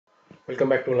Welcome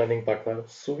back to Learning Partner.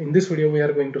 So in this video, we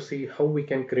are going to see how we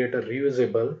can create a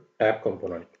reusable tab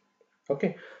component.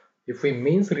 Okay, if we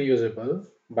means reusable,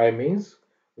 by means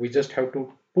we just have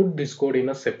to put this code in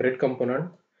a separate component,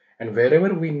 and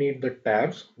wherever we need the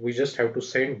tabs, we just have to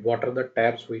send what are the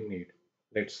tabs we need.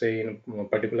 Let's say in a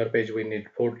particular page we need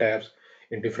 4 tabs,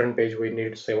 in different page we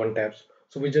need 7 tabs.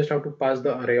 So we just have to pass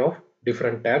the array of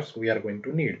different tabs we are going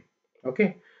to need.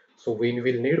 Okay, so we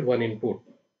will need one input,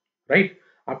 right?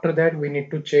 After that we need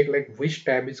to check like which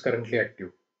tab is currently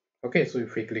active. Okay, so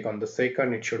if we click on the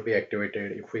second, it should be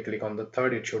activated. If we click on the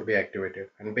third, it should be activated,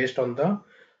 and based on the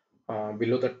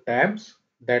below the tabs,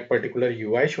 that particular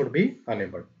UI should be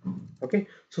enabled. Okay,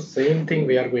 so same thing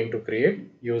we are going to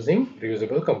create using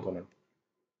reusable component.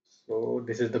 So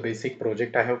this is the basic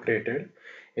project I have created.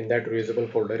 In that reusable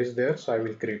folder is there, so I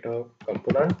will create a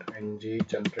component ng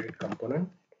generate component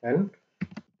and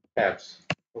tabs.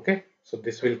 Okay, so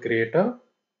this will create a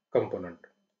component.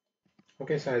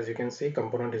 Okay, so as you can see,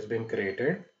 component is being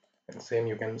created, and same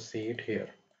you can see it here.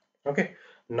 Okay,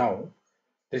 now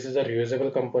this is a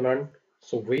reusable component,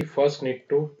 so we first need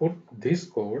to put this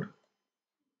code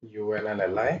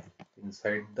ULLI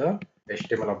inside the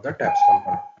HTML of the tabs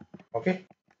component. Okay,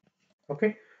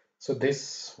 okay, so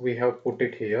this we have put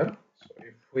it here. So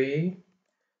if we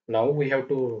now we have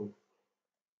to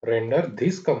render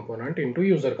this component into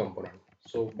user component.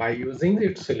 So by using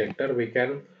its selector, we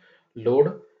can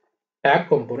load tab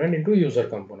component into user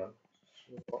component.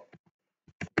 So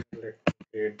let me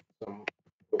create some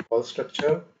default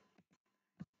structure.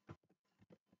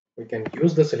 We can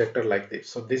use the selector like this.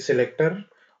 So this selector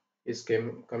is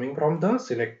coming from the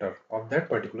selector of that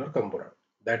particular component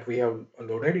that we have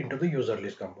loaded into the user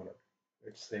list component.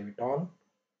 Let's save it on.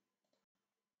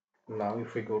 Now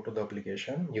if we go to the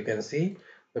application, you can see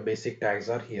the basic tags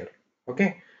are here.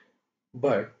 Okay,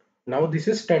 but now this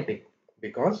is static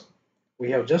because we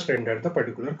have just rendered the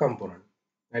particular component,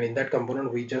 and in that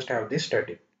component we just have this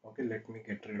static. Okay, let me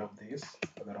get rid of this,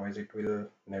 otherwise it will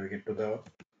navigate to the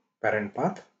parent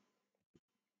path.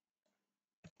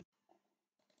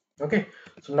 Okay,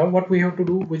 so now what we have to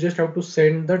do, we just have to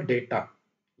send the data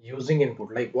using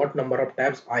input, like what number of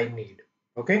tabs I need.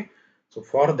 Okay, so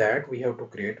for that we have to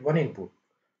create one input.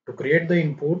 To create the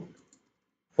input,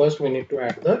 first we need to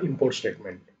add the import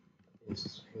statement.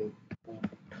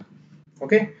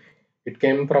 Okay, it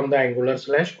came from the Angular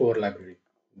 / core library.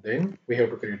 Then we have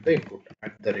to create the input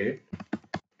at the rate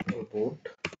input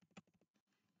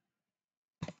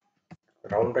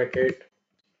round bracket,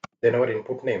 then our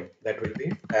input name, that will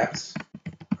be tabs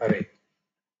array.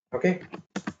 Okay,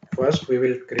 first we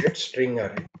will create string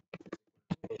array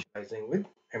initializing with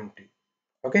empty.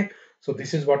 Okay, so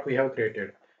this is what we have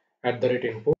created. At the rate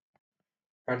input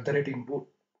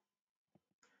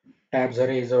tabs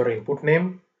array is our input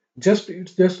name.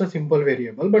 It's just a simple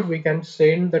variable, but we can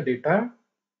send the data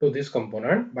to this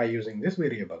component by using this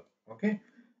variable. Okay,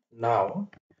 now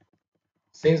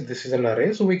since this is an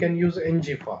array, so we can use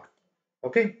ngFor.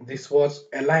 Okay, this was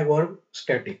li verb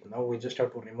static. Now we just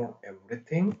have to remove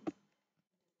everything,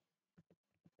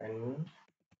 and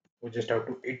we just have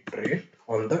to iterate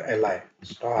on the li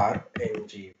star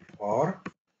ngFor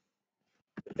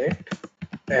let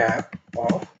tab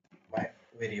of my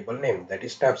variable name, that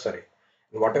is tabs array,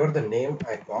 and whatever the name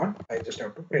I got, I just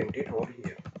have to print it over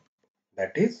here,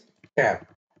 that is tab.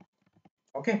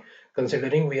 Okay,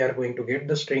 considering we are going to get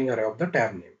the string array of the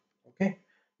tab name. Okay,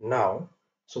 now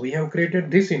so we have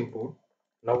created this input.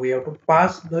 Now we have to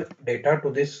pass the data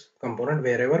to this component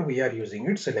wherever we are using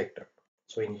its selector.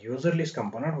 So in user list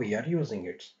component we are using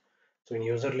it. So in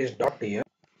user list dot here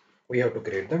we have to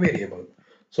create the variable.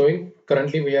 So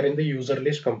currently we are in the user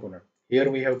list component. Here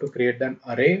we have to create an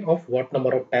array of what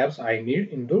number of tabs I need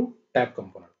into tab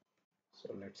component.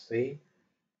 So let's say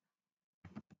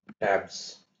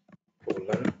tabs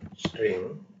colon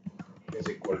string is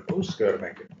equal to square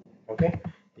bracket. Okay,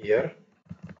 here,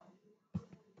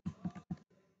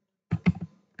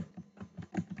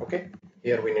 okay,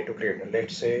 here we need to create,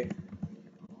 let's say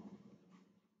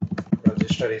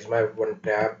register is my one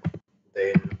tab,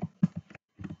 then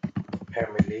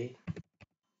family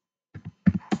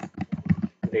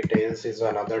details is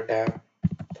another tab,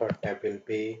 third tab will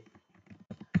be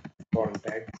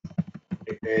contact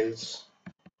details,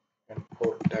 and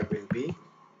fourth tab will be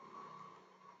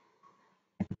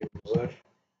user,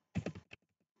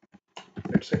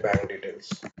 let's say bank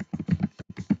details.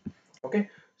 Okay,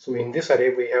 so in this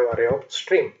array we have array of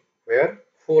string where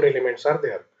 4 elements are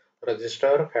there: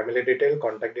 register, family detail,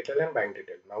 contact detail, and bank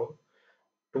detail. Now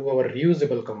to our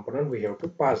reusable component we have to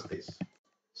pass this.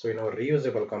 So in our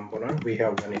reusable component we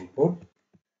have one input,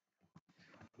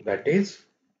 that is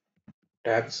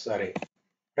tabs array,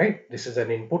 right? This is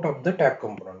an input of the tab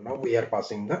component. Now we are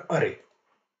passing the array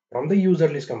from the user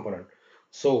list component.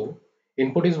 So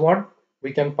input is what?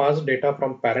 We can pass data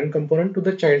from parent component to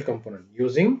the child component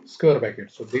using square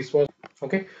bracket. So this was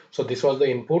okay. So this was the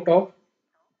input of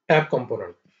tab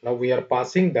component. Now we are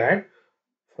passing that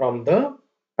from the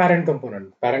parent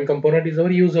component. Parent component is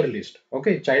our user list.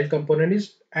 Okay. Child component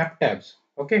is app tabs.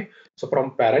 Okay. So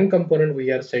from parent component, we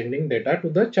are sending data to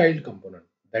the child component.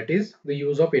 That is the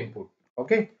use of input.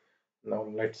 Okay. Now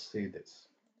let's see this.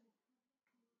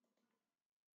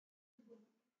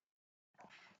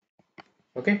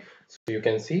 Okay, so you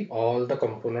can see all the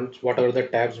components, whatever the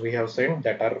tabs we have sent,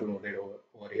 that are loaded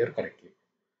over here correctly.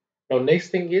 Now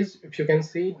next thing is, if you can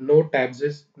see, no tab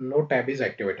is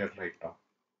activated right now.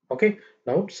 Okay,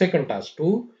 now second task,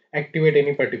 to activate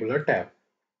any particular tab.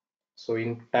 So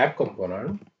in tab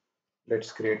component,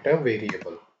 let's create a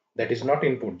variable that is not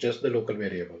input, just the local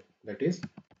variable, that is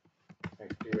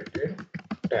activated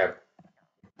tab.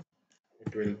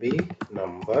 It will be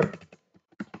number.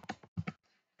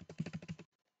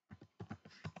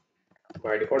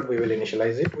 By default we will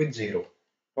initialize it with 0.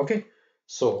 Okay,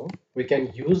 so we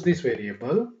can use this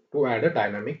variable to add a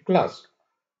dynamic class.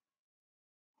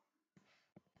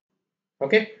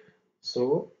 Okay,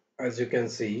 so as you can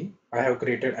see, I have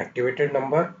created activated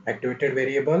number, activated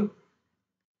variable.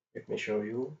 Let me show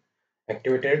you.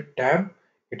 Activated tab,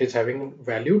 it is having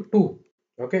value 2.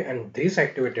 Okay, and this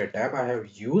activated tab I have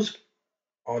used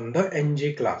on the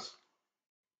ng class.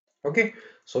 Okay,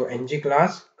 so ng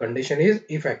class condition is,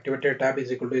 if activated tab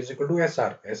is equal to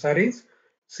sr. Sr is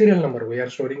serial number. We are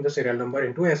storing the serial number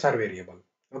into sr variable.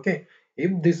 Okay,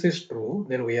 if this is true,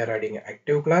 then we are adding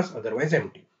active class, otherwise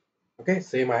empty. Okay,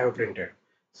 same I have printed.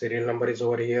 Serial number is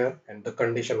over here, and the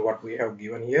condition what we have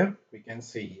given here, we can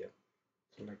see here.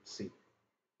 So let's see.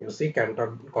 You see,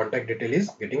 contact detail is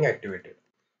getting activated.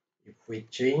 If we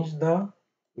change the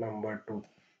number to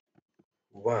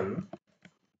 1,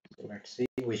 so let's see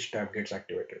which tab gets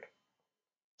activated.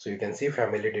 So you can see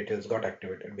family details got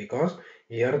activated because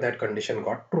here that condition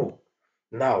got true.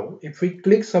 Now, if we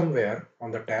click somewhere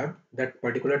on the tab, that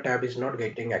particular tab is not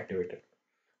getting activated.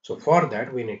 So for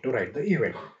that, we need to write the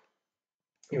event.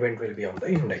 Event will be on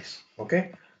the index.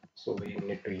 Okay. So we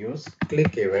need to use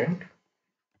click event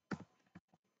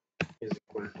is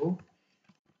equal to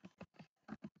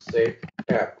set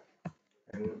tab,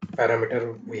 and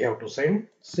parameter we have to send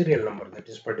serial number, that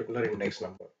is particular index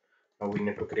number. Now we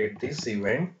need to create this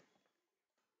event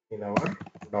in our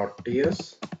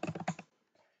 .ts,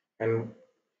 and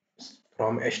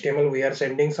from HTML we are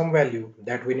sending some value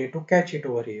that we need to catch it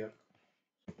over here.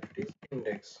 So that is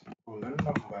index colon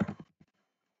number,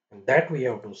 and that we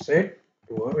have to set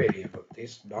to a variable.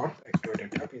 This dot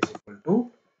activated tab is equal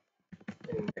to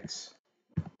index.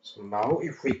 So now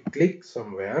if we click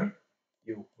somewhere,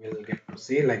 you will get to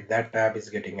see like that tab is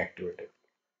getting activated.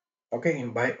 Okay,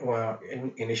 in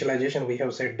initialization we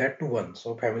have set that to 1,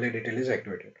 so family detail is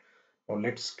activated. Now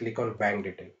let's click on bank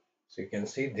detail. So you can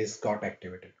see this got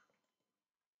activated.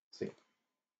 See.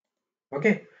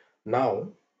 Okay, now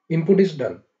input is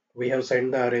done. We have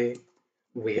sent the array,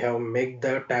 we have made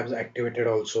the tabs activated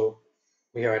also.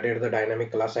 We have added the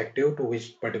dynamic class active to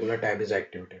which particular tab is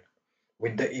activated.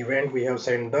 With the event, we have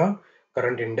sent the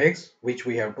current index which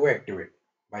we have to activate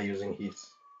by using his.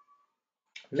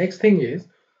 Next thing is,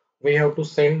 we have to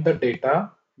send the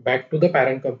data back to the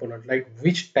parent component, like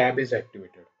which tab is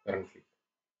activated currently.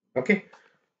 Okay,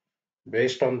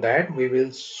 based on that, we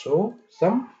will show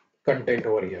some content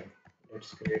over here.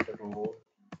 Let's create a row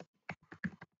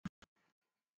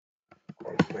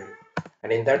call tail,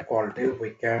 and in that call tail,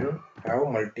 we can have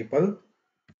multiple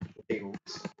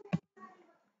divs.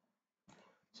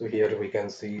 So here we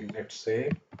can see, let's say,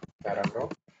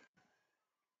 paragraph.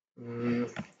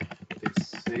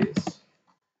 This is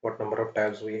what number of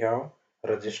tabs we have: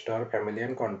 register, family,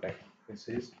 and contact. This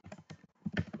is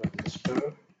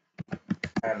register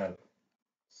panel.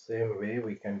 Same way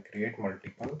we can create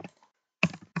multiple.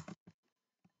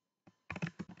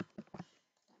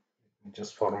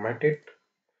 Just format it.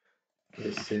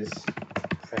 This is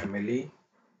family,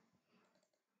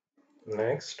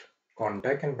 next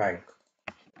contact and bank,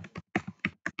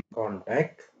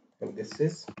 contact, and this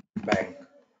is bank.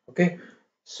 Okay,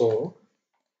 so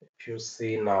if you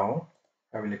see now,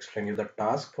 I will explain you the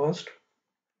task first.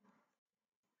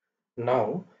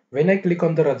 Now when I click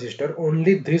on the register,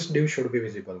 only this div should be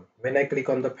visible. When I click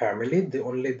on the family,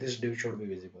 only this div should be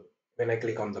visible. When I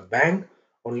click on the bank,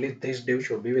 only this div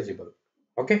should be visible.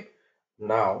 Okay,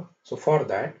 now so for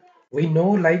that, we know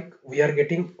like we are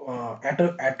getting at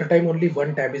a time only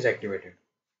one tab is activated,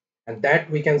 and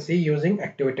that we can see using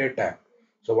activated tab.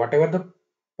 So whatever the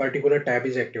particular tab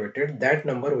is activated, that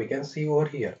number we can see over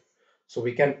here. So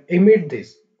we can emit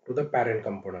this to the parent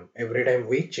component every time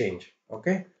we change.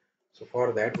 Okay. So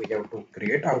for that we have to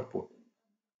create output.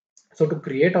 So to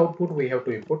create output, we have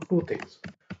to import two things.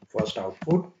 First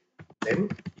output, then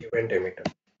event emitter.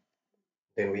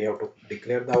 Then we have to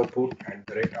declare the output at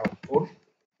the rate output,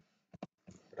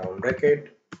 round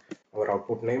bracket, our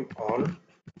output name on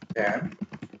tab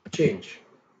change.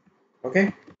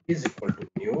 Okay, is equal to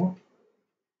new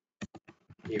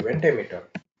event emitter.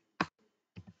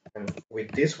 And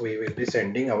with this, we will be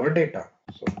sending our data.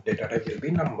 So data type will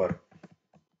be number.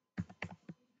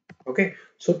 Okay,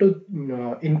 so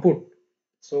to input.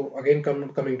 So again,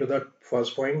 coming to the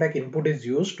first point, like input is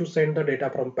used to send the data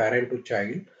from parent to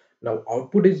child. Now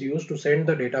output is used to send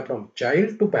the data from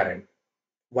child to parent,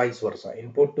 vice versa.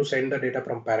 Input to send the data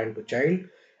from parent to child,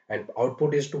 and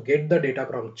output is to get the data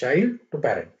from child to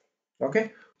parent.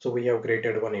 Okay, so we have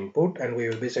created one input, and we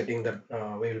will be setting the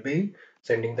we will be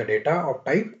sending the data of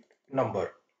type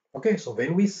number. Okay, so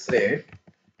when we set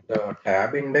the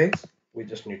tab index, we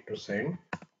just need to send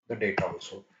the data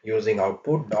also using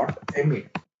output dot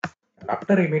emit, and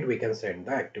after emit we can send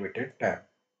the activated tab.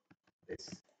 This.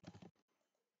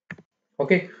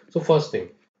 Okay, so first thing,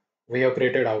 we have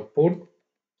created output,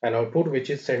 an output which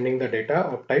is sending the data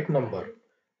of type number.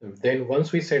 Then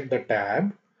once we set the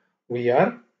tab, we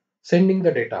are sending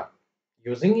the data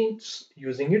using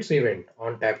its event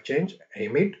on tab change,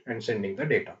 emit, and sending the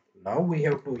data. Now we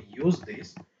have to use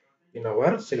this in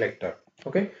our selector.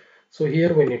 Okay, so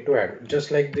here we need to add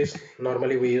just like this.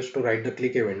 Normally we used to write the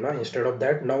click event. Now instead of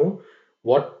that, now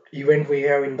what event we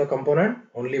have in the component?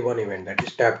 Only one event, that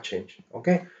is tab change.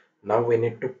 Okay, now we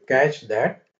need to catch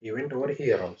that event over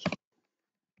here also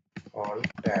on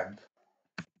tab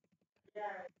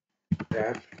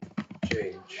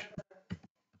change.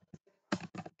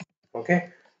 Okay,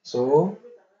 so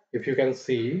if you can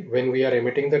see, when we are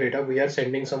emitting the data, we are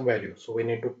sending some value, so we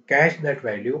need to cache that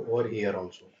value over here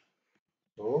also.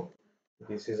 So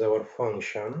this is our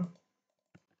function.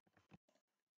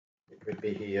 It will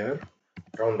be here,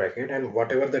 round bracket, and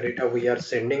whatever the data we are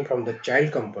sending from the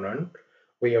child component,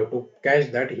 we have to cache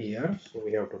that here. So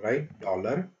we have to write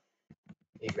dollar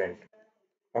event.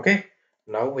 Okay,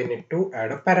 now we need to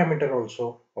add a parameter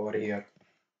also over here,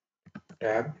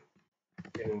 tab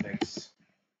index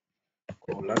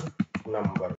colon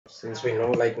number. Since we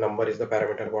know like number is the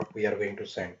parameter what we are going to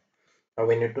send, now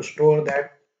we need to store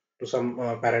that to some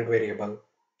parent variable.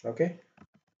 Okay,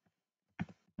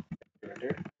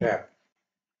 tab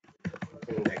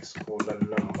index colon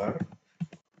number,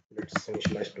 let's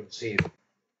initialize to 0.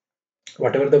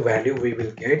 Whatever the value we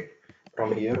will get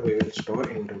from here, we will store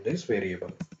into this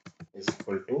variable is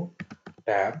equal to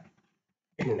tab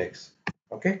index.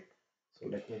 Okay, so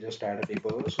let me just add a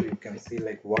debugger so you can see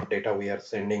like what data we are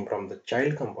sending from the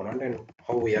child component and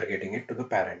how we are getting it to the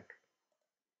parent.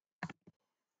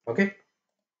 Okay,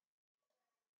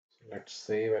 so let's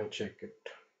save and check it.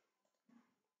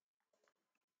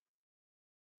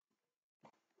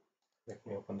 Let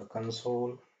me open the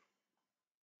console.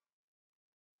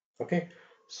 Okay,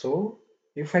 so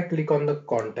if I click on the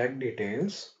contact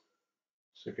details,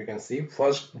 so if you can see,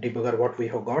 first debugger what we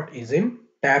have got is in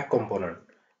tab component.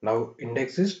 Now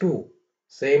index is 2.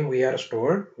 Same we have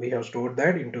stored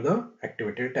that into the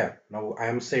activated tab. Now I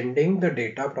am sending the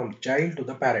data from child to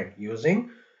the parent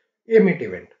using emit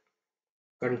event.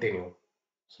 Continue.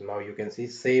 So now you can see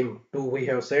same 2 we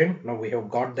have sent. Now we have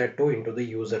got that 2 into the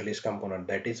user list component,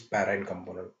 that is parent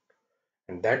component,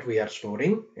 and that we are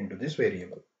storing into this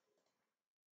variable.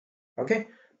 Okay,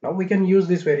 now we can use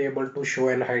this variable to show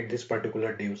and hide this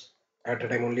particular divs. At a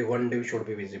time only one div should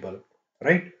be visible,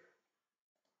 right?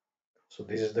 So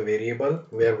this is the variable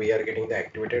where we are getting the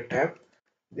activated tab.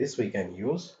 This we can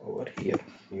use over here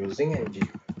using ngIf.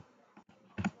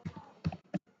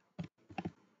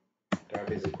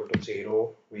 Tab is equal to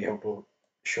 0. We have to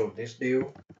show this div.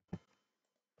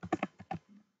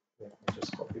 Let me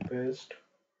just copy paste.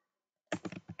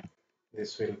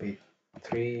 This will be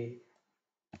 3,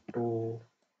 2,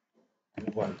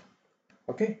 and 1.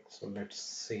 Okay, so let's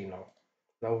see now.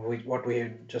 Now what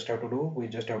we just have to do, we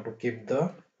just have to keep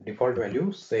the default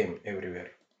value same everywhere.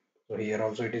 So here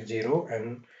also it is 0,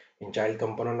 and in child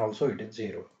component also it is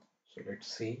 0. So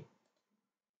let's see.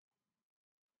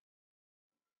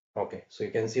 Okay, so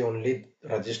you can see only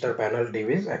register panel div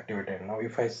is activated. Now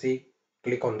if I see,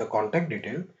 click on the contact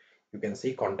detail, you can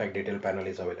see contact detail panel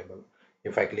is available.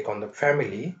 If I click on the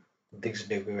family, this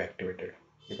div will be activated.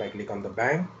 If I click on the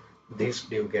bank, this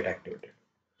div get activated.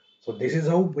 So this is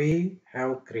how we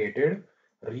have created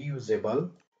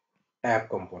reusable tab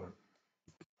component.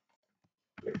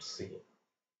 Let's see.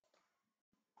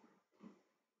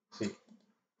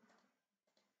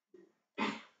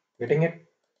 Getting it?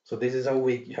 So this is how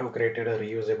we have created a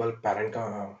reusable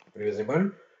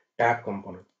tab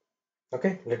component.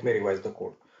 Okay, let me revise the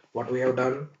code. What we have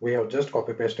done, we have just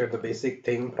copy pasted the basic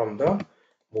thing from the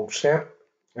bootstrap,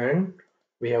 and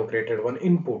we have created one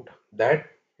input. That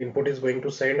input is going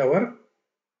to send our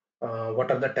what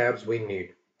are the tabs we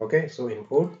need. Okay, so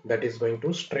input that is going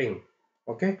to string.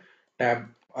 Okay, tab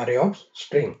array of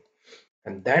string,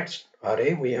 and that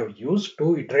array we have used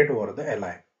to iterate over the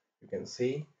li. You can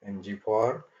see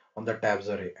ngFor on the tabs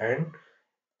array, and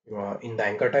in the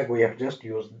anchor tag we have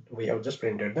just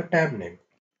printed the tab name.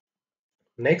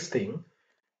 Next thing,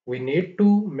 we need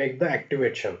to make the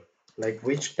activation, like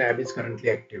which tab is currently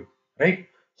active, right?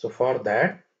 So for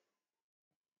that,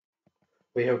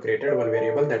 we have created one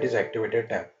variable that is activated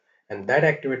tab, and that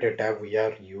activated tab we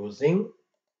are using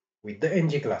with the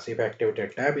ng class. If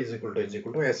activated tab is equal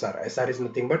to sr is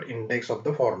nothing but index of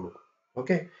the for loop.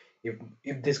 Okay,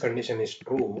 if this condition is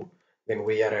true, then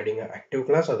we are adding an active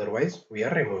class, otherwise we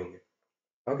are removing it.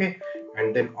 Okay,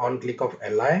 and then on click of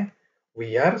li,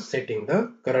 we are setting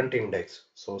the current index,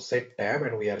 so set tab,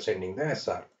 and we are sending the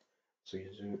sr. So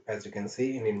as you can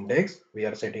see in index, we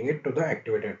are setting it to the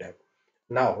activated tab.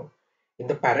 Now in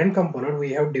the parent component,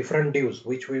 we have different divs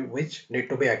which need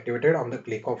to be activated on the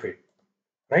click of it,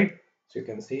 right? So you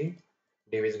can see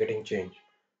div is getting changed.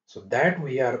 So that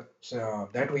we are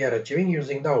achieving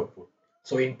using the output.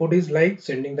 So input is like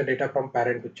sending the data from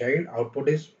parent to child. Output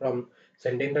is from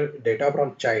sending the data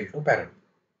from child to parent.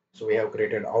 So we have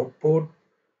created output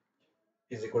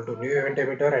is equal to new event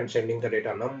emitter and sending the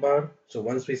data number. So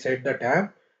once we set the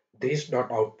tab, this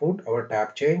dot output our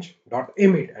tab change dot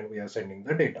emit, and we are sending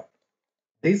the data.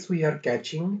 This we are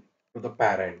catching to the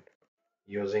parent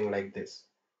using like this.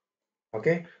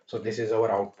 Okay, so this is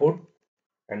our output,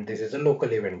 and this is a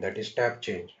local event, that is tab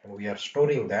change, and we are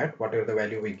storing that whatever the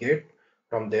value we get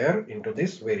from there into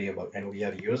this variable, and we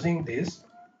are using this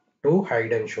to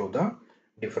hide and show the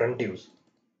different divs.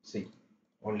 See,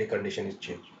 only condition is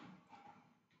changed.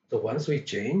 So once we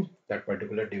change, that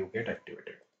particular div get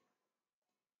activated.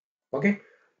 Okay,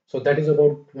 so that is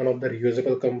about one of the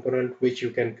reusable component which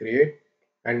you can create,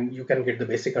 and you can get the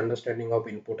basic understanding of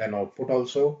input and output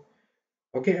also.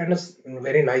 Okay, and a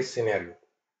very nice scenario.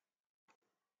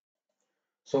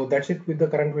 So that's it with the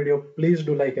current video. Please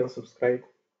do like and subscribe.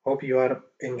 Hope you are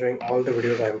enjoying all the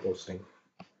videos I am posting.